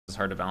It's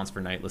hard to balance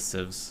for Knightless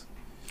civs.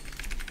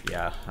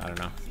 Yeah, I don't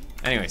know.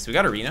 Anyways, we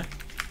got Arena.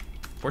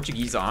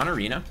 Portuguese on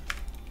Arena.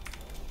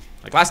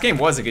 Like, last game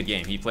was a good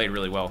game. He played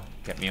really well.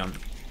 Kept me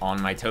on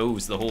my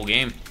toes the whole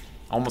game.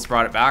 Almost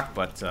brought it back,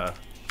 but,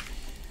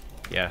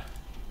 yeah.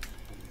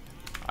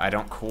 I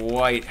don't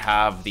quite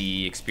have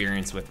the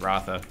experience with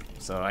Ratha,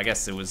 so I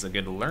guess it was a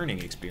good learning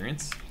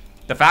experience.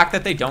 The fact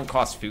that they don't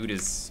cost food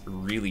is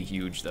really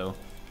huge, though.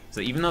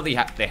 So even though they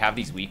have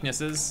these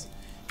weaknesses,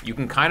 you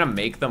can kind of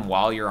make them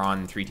while you're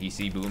on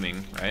 3TC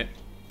booming, right?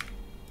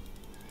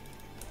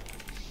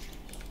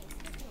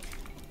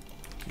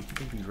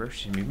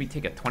 Maybe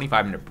take a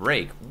 25-minute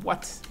break.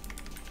 What?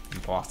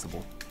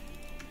 Impossible.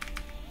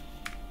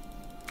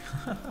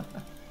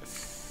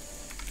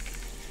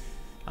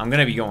 I'm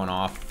gonna be going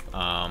off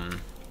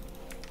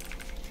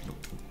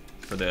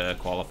for the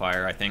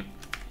qualifier, I think.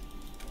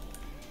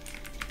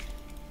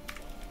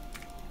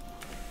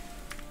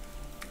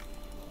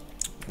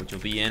 Which will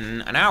be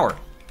in an hour.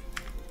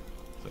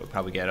 So we'll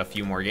probably get a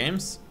few more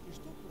games.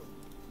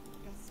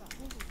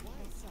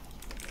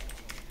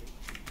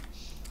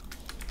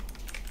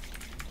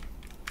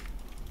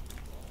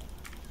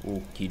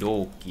 Okie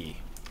dokie.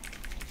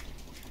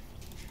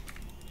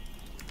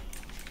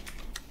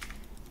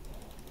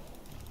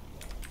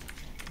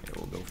 Yeah,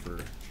 we'll go for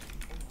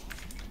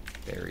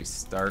berry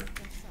start.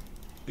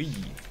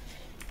 Eee.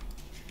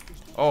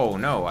 Oh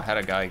no, I had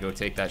a guy go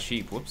take that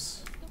sheep.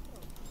 Whoops.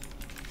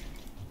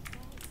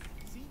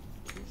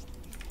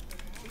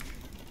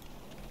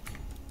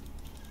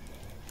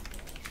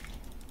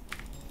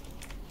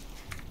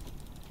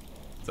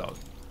 So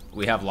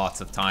we have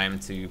lots of time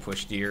to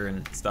push deer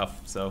and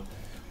stuff, so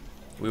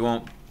we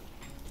won't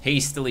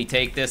hastily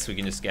take this. We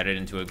can just get it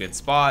into a good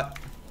spot.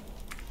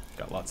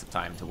 Got lots of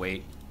time to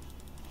wait.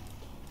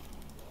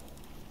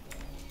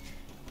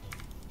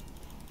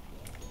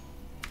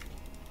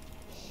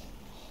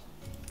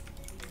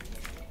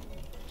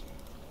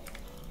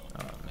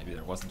 Maybe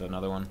there wasn't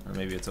another one, or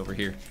maybe it's over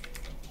here.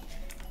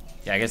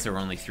 Yeah, I guess there were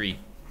only 3.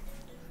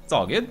 It's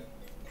all good.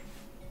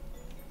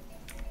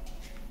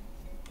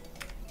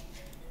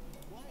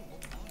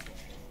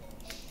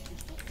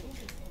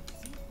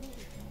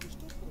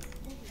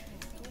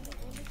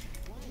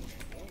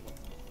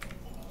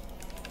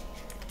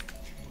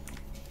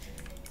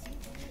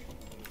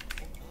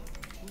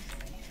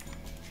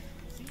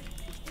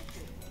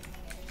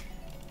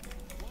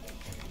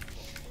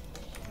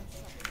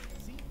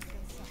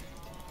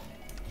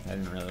 I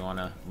didn't really want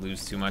to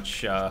lose too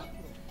much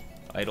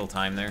idle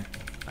time there.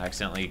 I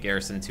accidentally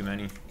garrisoned too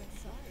many.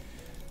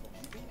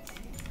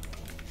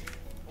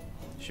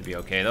 Should be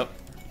okay though.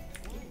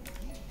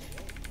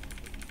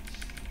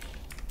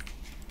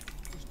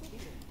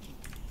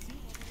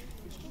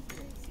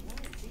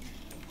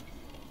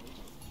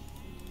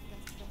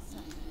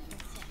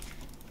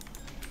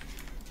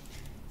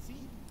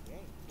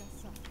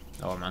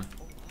 Oh man.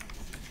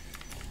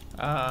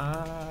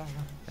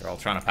 They're all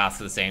trying to pass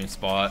to the same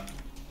spot.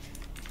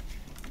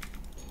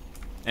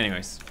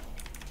 Anyways.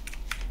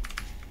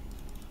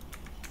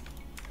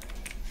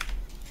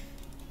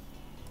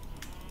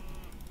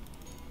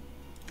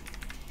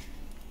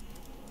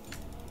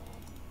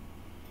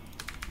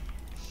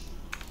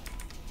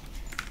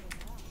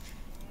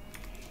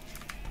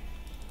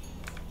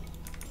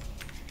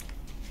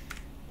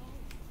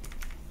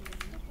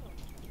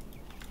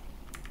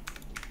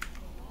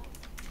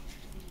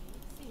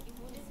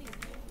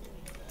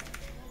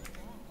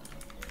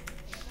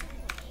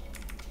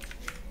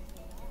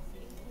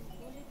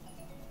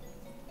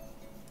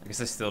 I guess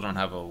I still don't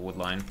have a wood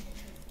line.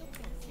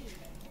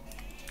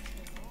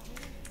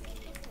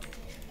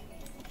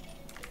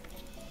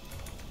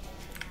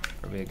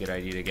 Probably a good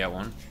idea to get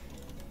one.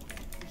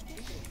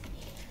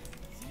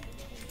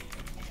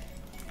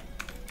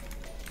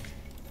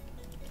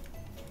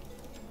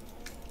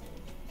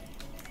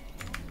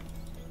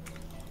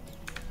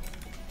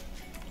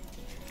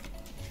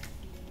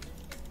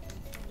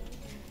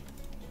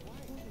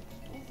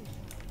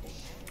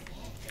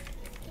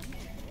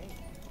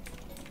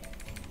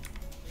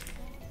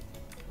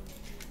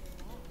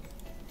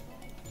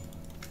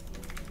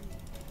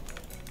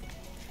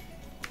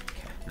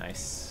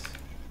 Nice.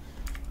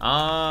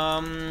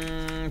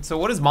 So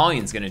what is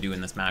Malians gonna do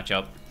in this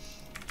matchup?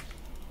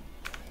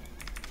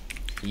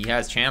 He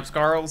has Champ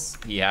Scarls.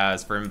 He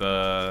has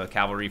Frimba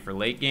Cavalry for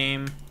late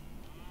game.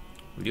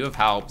 We do have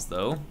Halbs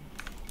though.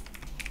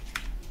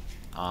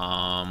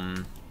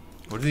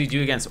 What does he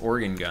do against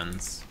organ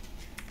guns?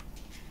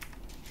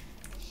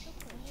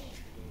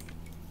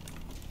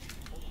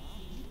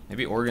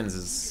 Maybe organs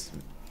is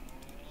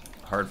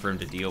hard for him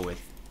to deal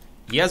with.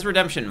 He has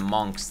Redemption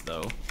Monks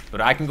though, but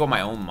I can go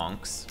my own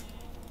monks.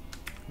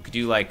 We could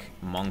do like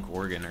Monk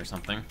Organ or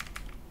something.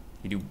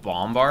 You do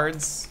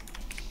Bombards.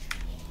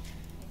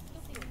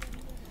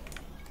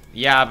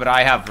 Yeah, but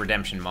I have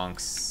Redemption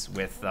Monks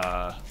with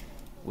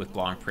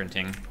Blanc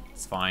printing.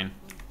 It's fine.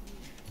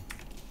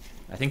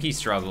 I think he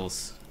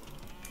struggles.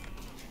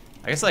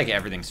 I guess like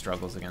everything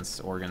struggles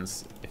against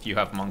organs if you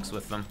have monks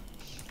with them.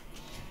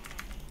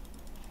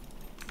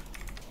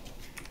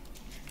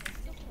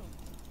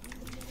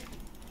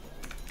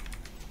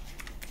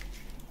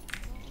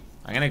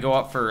 I'm gonna go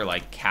up for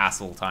like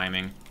castle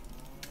timing.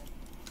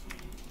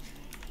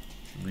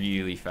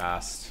 Really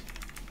fast.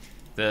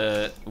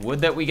 The wood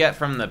that we get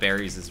from the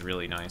berries is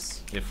really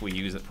nice if we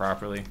use it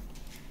properly.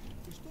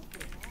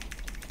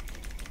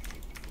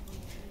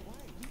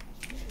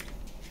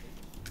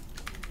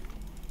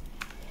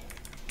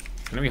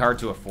 It's gonna be hard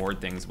to afford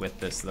things with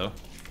this though.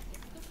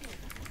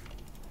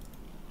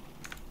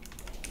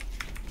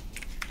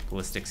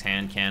 Ballistics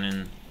hand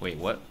cannon. Wait,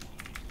 what?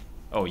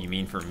 Oh, you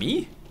mean for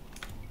me?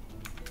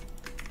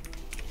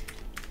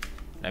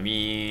 I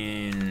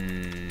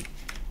mean,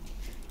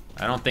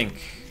 I don't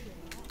think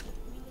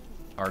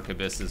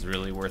Arquebus is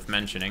really worth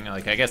mentioning.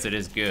 Like, I guess it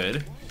is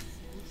good.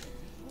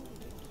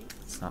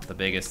 It's not the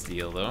biggest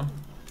deal, though.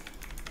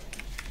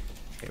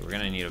 Okay, we're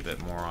gonna need a bit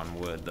more on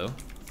wood, though.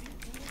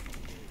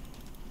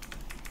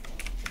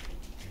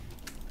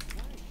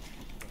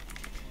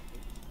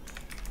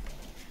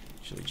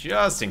 Actually,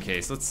 just in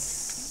case,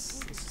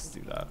 let's just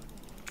do that.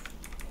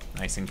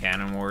 Nice in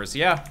Cannon Wars.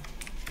 Yeah,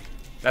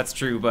 that's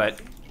true,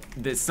 but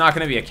it's not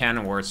gonna be a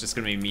Cannon War. It's just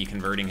gonna be me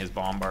converting his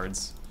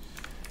bombards.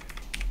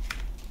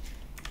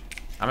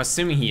 I'm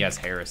assuming he has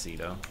Heresy,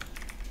 though.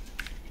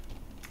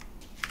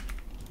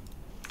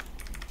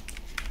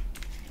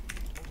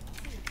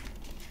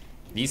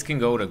 These can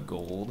go to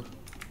gold.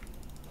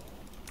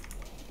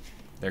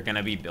 They're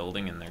gonna be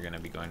building and they're gonna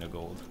be going to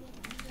gold.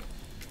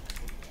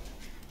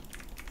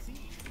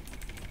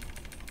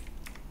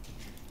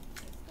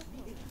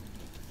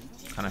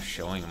 Kind of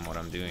showing them what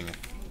I'm doing.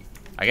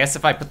 I guess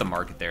if I put the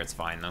market there, it's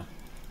fine, though.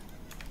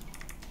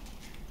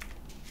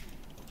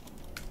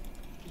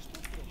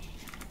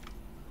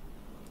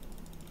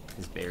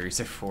 His berries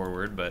are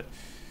forward, but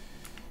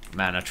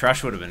man, a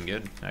trush would have been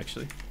good,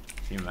 actually.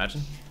 Can you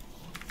imagine?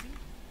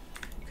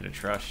 Could have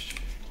trushed.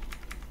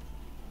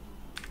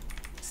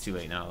 It's too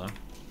late now, though.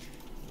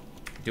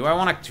 Do I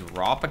want to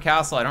drop a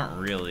castle? I don't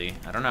really.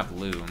 I don't have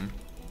loom.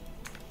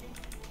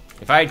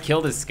 If I had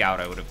killed his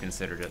scout, I would have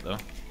considered it, though.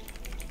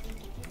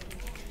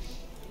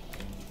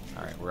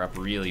 Alright, we're up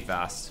really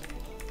fast.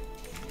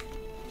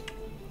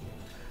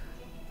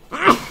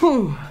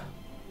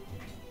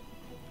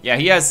 Yeah,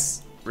 he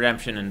has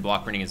redemption and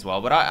block printing as well,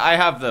 but I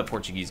have the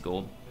Portuguese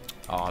gold.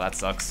 Oh, that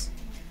sucks.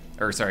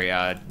 Or, sorry,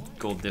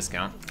 gold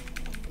discount.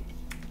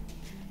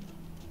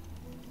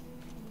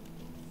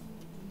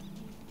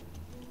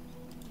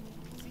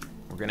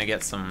 We're gonna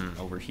get some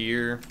over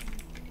here.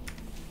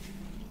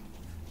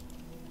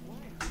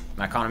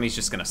 My economy's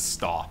just gonna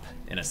stop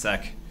in a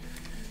sec,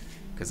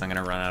 because I'm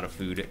gonna run out of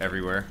food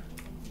everywhere.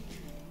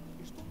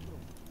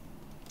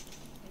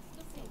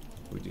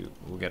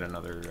 We'll get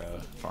another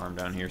farm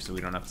down here so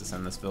we don't have to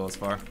send this bill as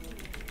far.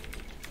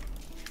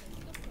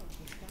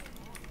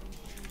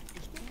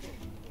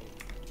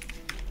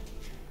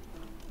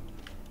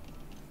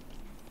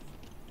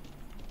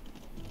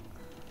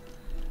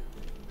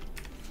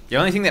 The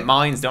only thing that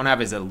Malians don't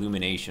have is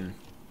illumination.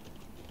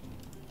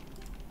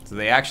 So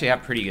they actually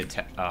have pretty good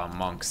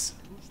monks.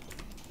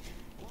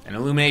 And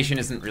illumination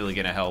isn't really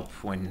gonna help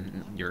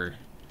when you're,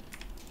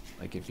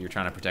 like, if you're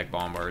trying to protect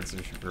bombards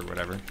or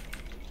whatever.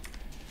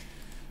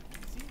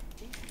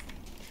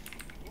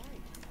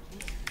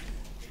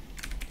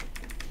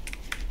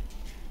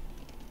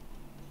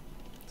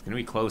 It's gonna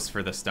be close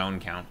for the stone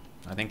count.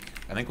 I think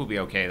we'll be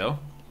okay though.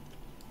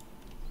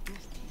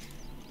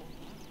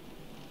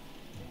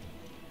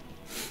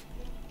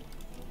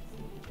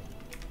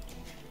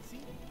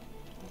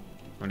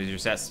 When does your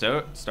set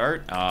start?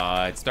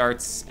 It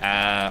starts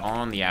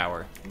on the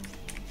hour.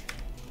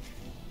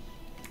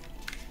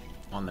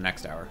 On the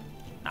next hour.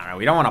 No,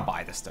 we don't want to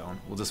buy the stone.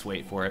 We'll just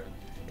wait for it.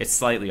 It's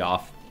slightly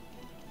off.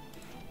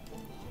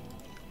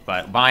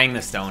 But buying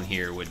the stone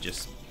here would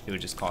just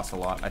cost a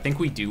lot. I think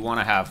we do want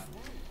to have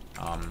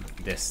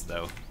this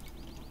though.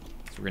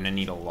 So we're gonna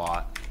need a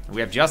lot.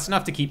 We have just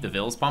enough to keep the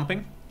vills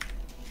pumping.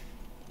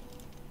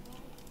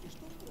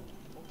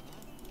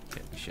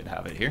 Okay, we should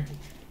have it here.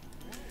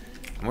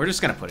 And we're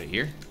just gonna put it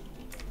here.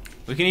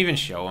 We can even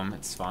show them,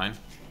 it's fine.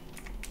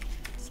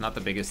 It's not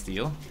the biggest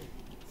deal.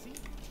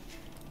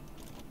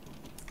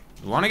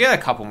 We want to get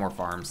a couple more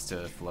farms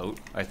to float,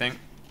 I think.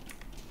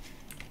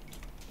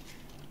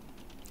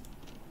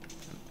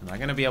 Am I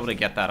gonna be able to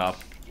get that up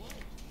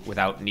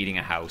without needing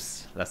a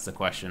house? That's the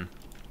question.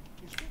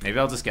 Maybe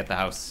I'll just get the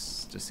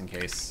house just in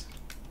case.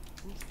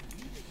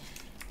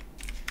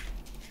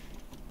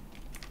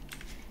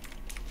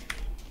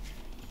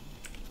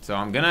 So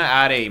I'm gonna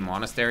add a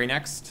monastery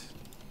next.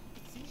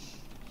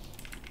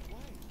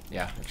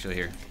 Yeah, actually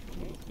here.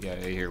 Yeah,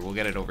 here. We'll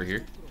get it over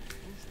here.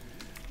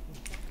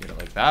 Get it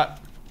like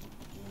that.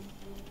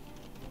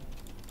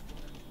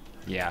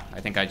 Yeah,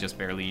 I think I just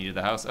barely needed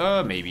the house.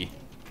 Maybe.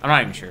 I'm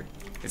not even sure.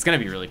 It's gonna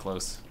be really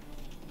close.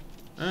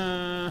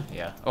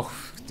 Yeah. Oh,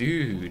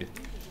 dude.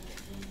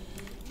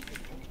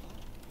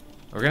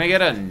 We're gonna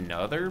get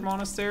another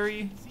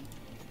monastery?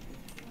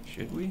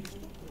 Should we?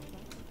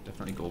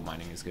 Definitely gold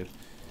mining is good.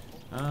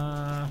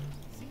 Yeah,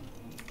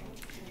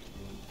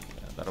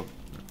 that'll...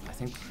 I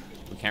think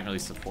we can't really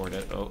support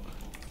it. Oh.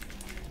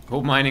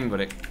 Gold mining, but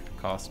it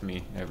cost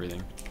me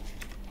everything.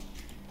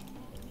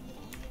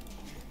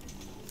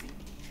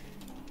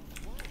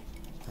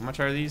 How much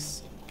are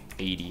these?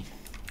 80.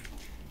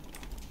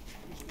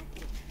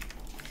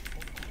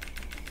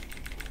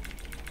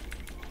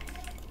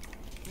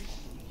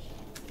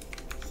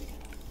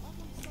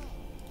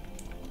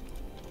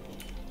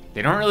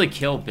 They don't really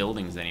kill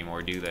buildings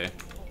anymore, do they?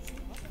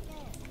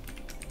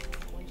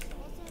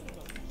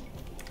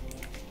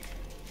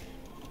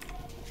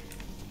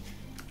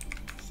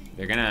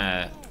 They're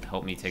gonna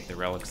help me take the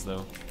relics,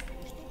 though.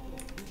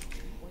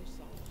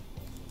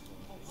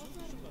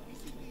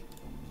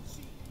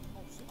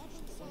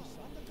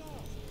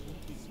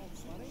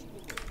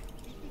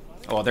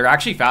 Oh, they're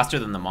actually faster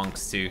than the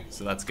monks, too,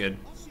 so that's good.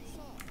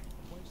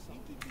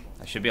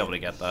 I should be able to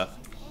get that.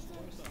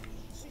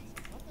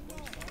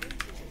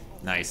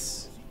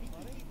 Nice.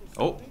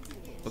 Oh,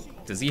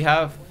 look, does he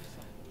have...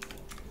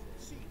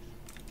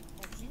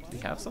 Does he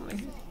have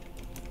something?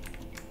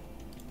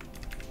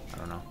 I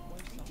don't know.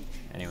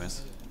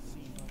 Anyways.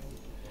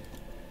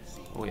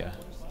 Oh, yeah.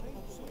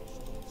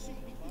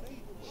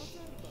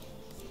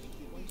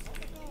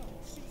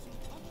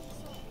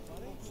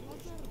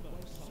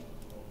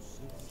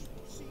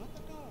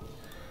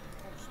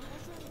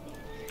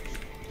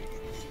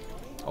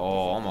 Oh,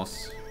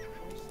 almost.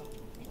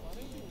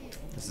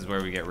 This is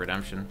where we get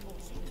redemption.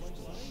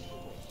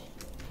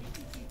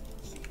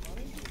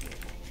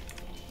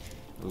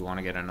 We want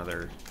to get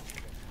another...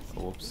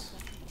 Oops.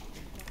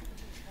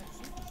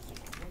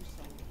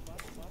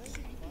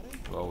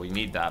 Well, we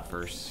need that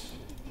first.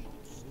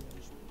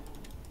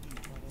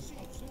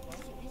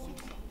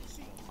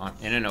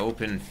 In an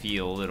open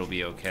field, it'll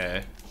be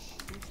okay.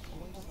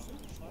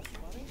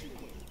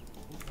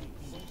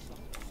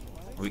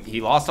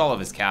 He lost all of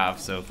his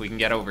calves, so if we can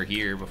get over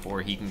here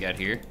before he can get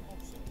here,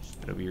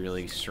 it'll be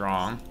really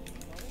strong.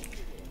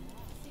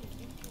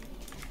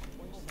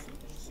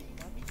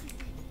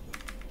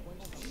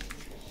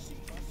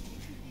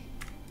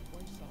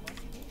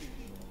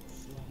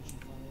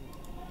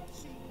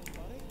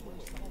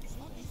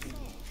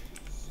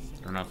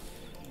 I don't know if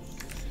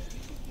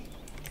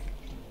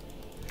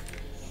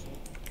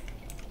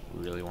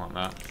we really want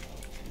that.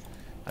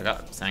 I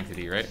got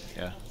Sanctity, right?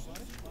 Yeah.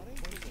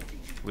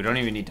 We don't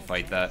even need to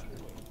fight that.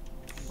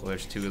 Well,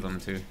 there's two of them,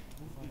 too.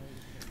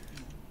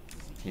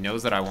 He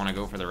knows that I want to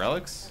go for the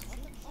relics.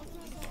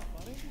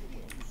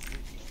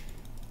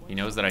 He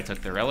knows that I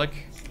took the relic.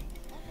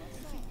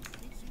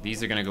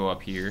 These are going to go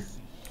up here.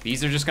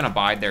 These are just going to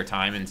bide their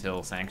time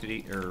until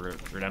Sanctity or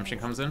Redemption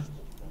comes in.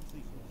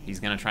 He's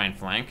going to try and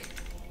flank.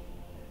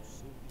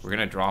 We're going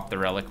to drop the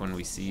relic when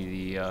we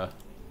see the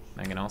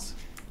Mangonels.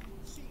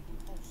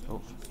 Oh.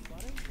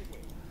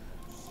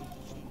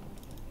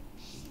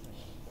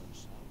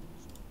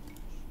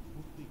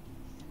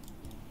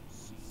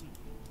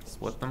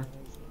 Split them.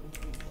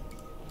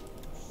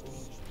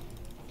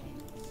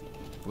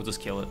 We'll just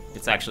kill it.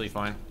 It's actually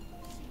fine.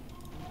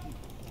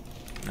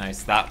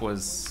 Nice. That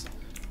was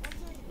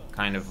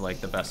kind of like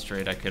the best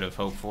trade I could have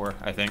hoped for,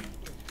 I think.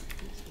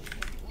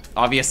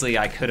 Obviously,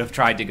 I could have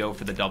tried to go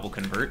for the double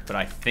convert, but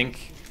I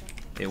think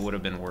it would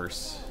have been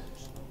worse.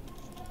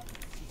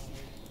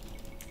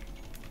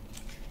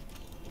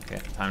 Okay,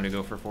 time to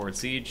go for forward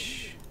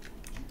siege.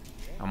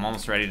 I'm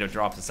almost ready to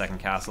drop the second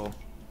castle.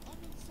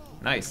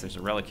 Nice, there's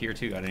a relic here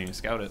too. I didn't even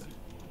scout it.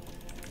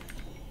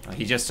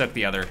 He just took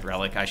the other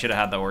relic. I should have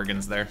had the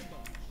organs there.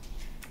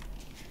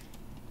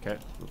 Okay,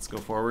 let's go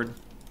forward.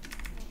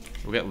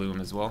 We'll get Loom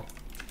as well.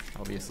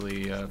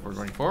 Obviously, if we're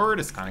going forward,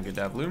 it's kind of good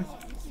to have Loom.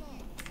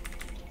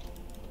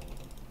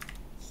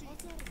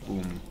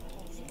 Boom.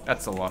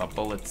 That's a lot of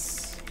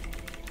bullets.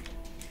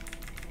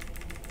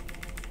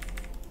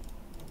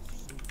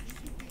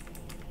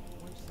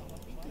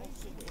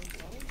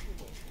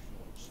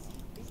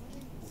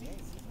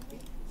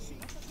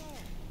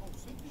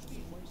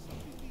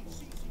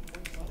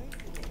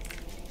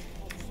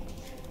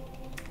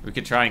 We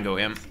could try and go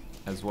imp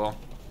as well.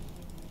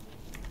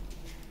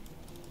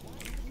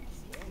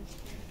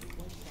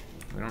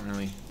 We don't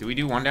really... Do we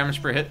do 1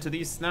 damage per hit to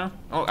these now?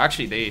 Oh,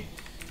 actually, they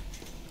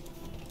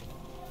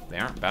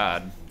aren't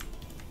bad.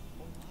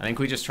 I think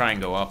we just try and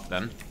go up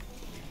then.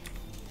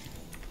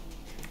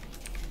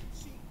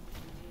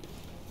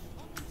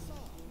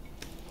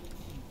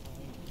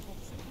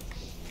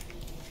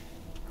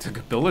 The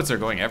bullets are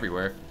going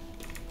everywhere.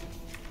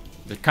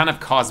 They're kind of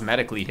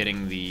cosmetically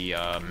hitting the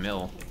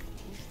mill.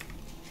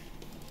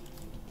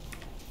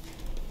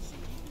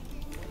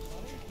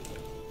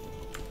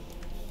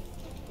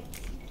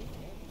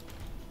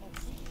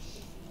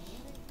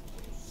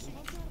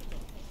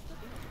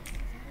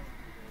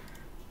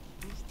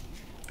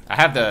 I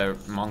have the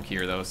monk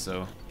here though,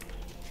 so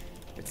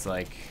it's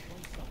like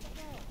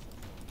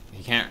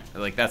he can't,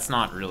 like, that's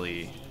not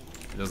really,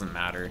 it doesn't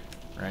matter,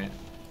 right?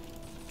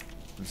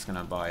 I'm just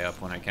gonna buy up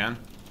when I can,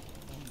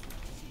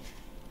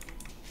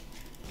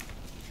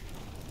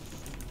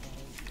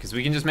 because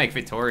we can just make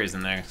Victorias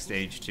in the next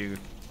stage too,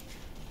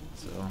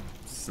 so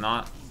it's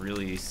not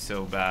really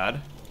so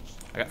bad.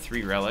 I got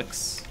 3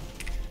 relics.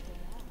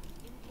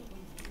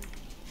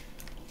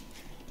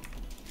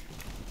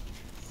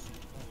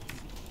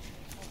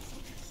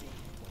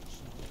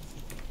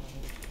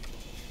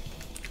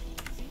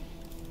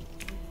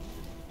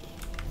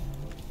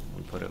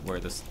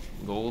 where this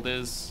gold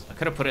is. I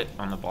could have put it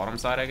on the bottom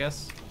side, I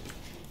guess.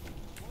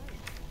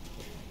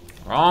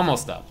 We're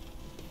almost up.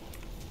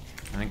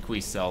 I think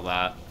we sell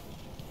that.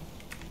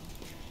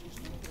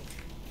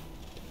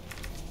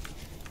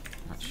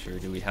 Not sure.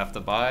 Do we have to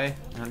buy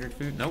 100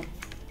 food? Nope.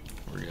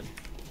 We're good.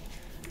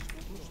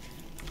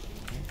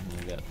 And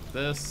we got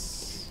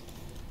this.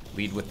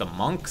 Lead with the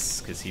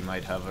monks, because he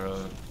might have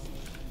a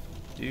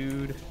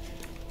dude.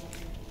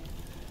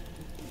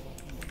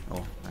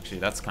 Oh, actually,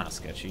 that's kind of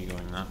sketchy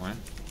going that way.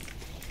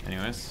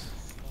 Anyways.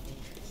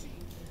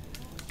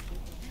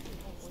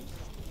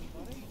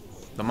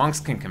 The monks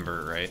can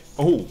convert, right?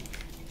 Oh!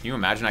 Can you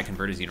imagine I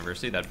convert his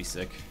university? That'd be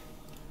sick.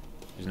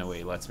 There's no way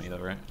he lets me, though,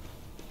 right?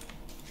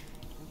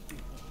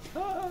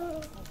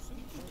 Ah.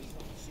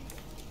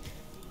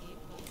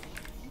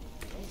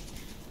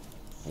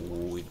 Oh,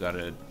 we've got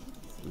a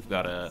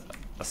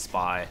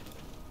spy.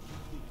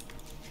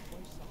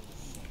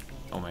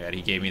 Oh my god,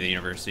 he gave me the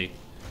university.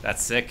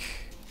 That's sick.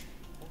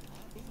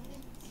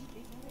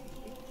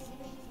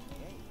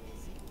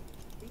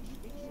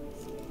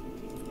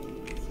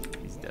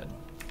 He's dead.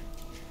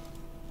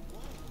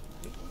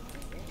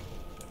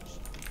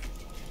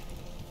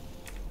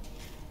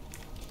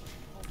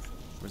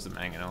 Where's the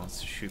Mangonel?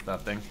 Let's shoot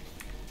that thing.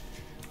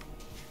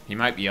 He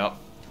might be up.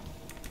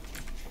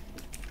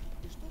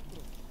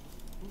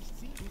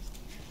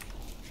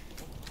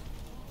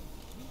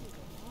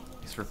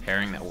 He's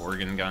repairing that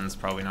organ gun's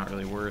probably not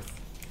really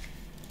worth.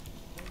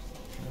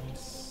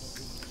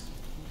 Nice.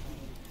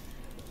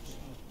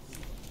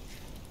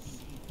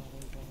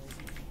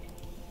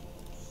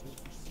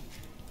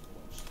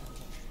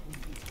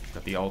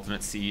 Got the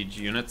ultimate siege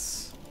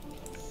units.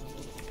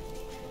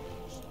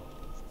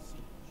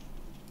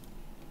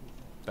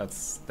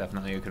 That's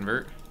definitely a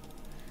convert.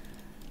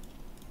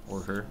 Or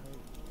her.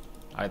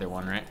 Either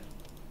one, right?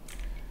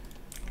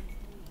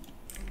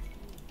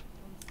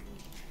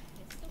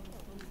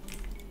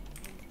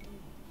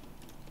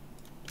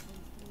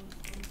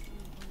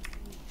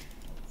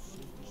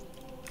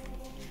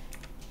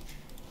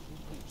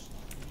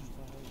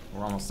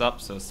 We're almost up,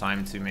 so it's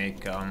time to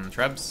make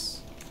trebs.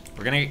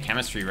 We're gonna get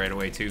chemistry right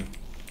away too,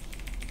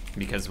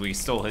 because we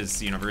stole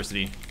his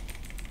university.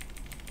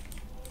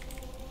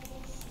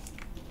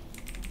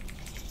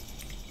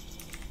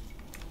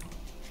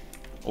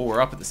 Oh,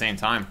 we're up at the same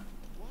time.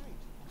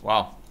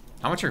 Wow.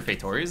 How much are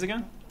Fetorias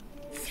again?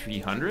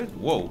 300?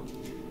 Whoa.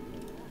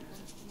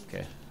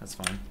 Okay, that's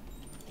fine.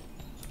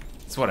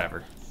 It's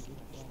whatever.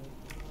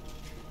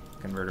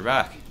 Convert her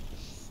back.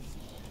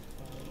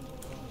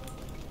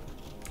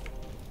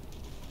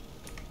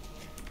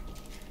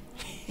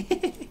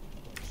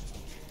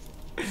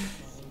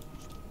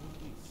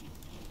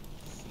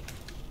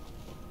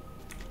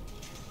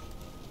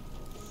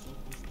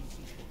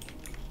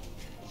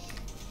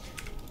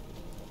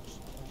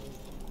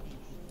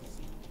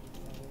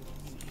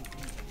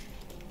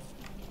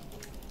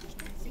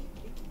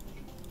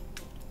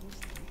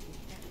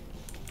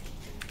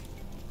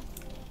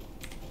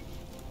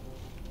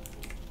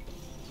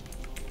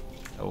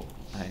 Oh,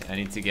 I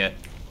need to get...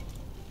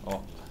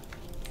 Oh,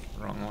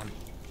 wrong one.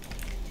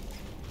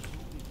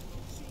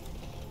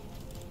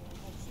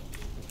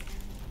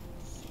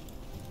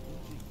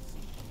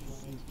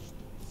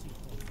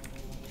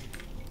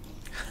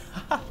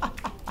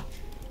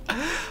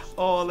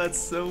 Oh, that's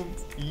so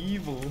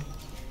evil.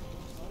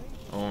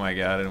 Oh my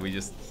god, and we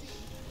just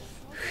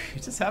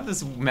have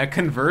this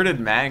converted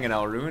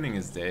Mangonel ruining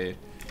his day.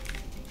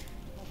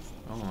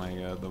 Oh my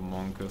god, the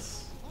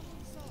monkus.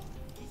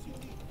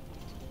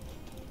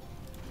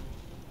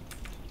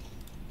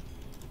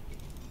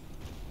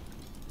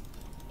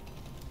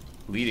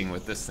 Leading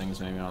with this thing's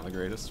maybe not the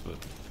greatest, but...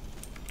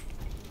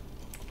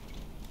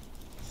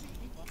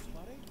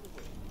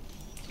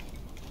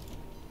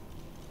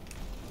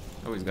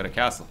 Oh, he's got a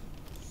castle.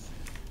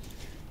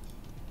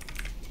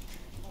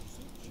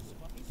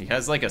 He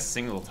has like a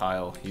single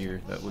tile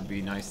here that would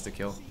be nice to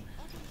kill.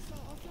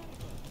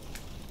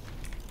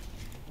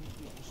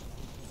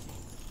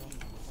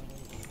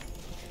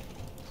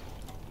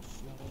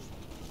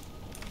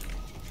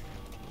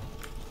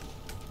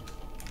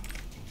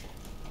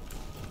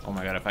 Oh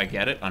my god, if I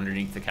get it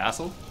underneath the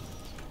castle.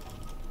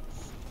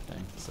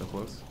 Dang, so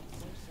close.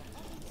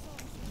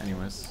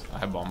 Anyways, I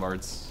have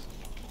bombards.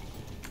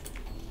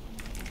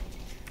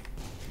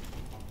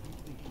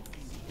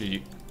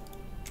 GG.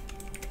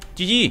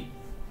 GG!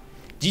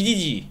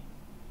 GGG!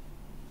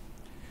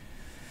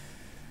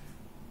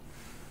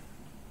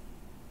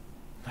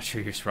 Not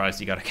sure you're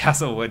surprised you got a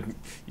castle when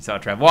you saw a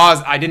trap.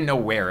 Well, I didn't know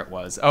where it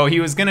was. Oh, he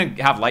was gonna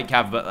have light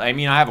cav, but I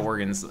mean, I have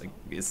organs. Like,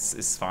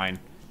 it's fine.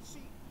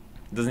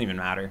 It doesn't even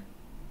matter.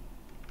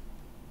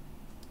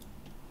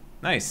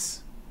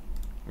 Nice.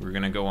 We're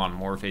gonna go on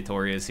more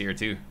Fetorias here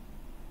too.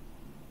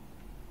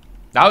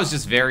 That was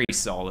just very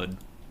solid.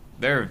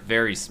 They're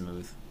very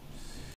smooth.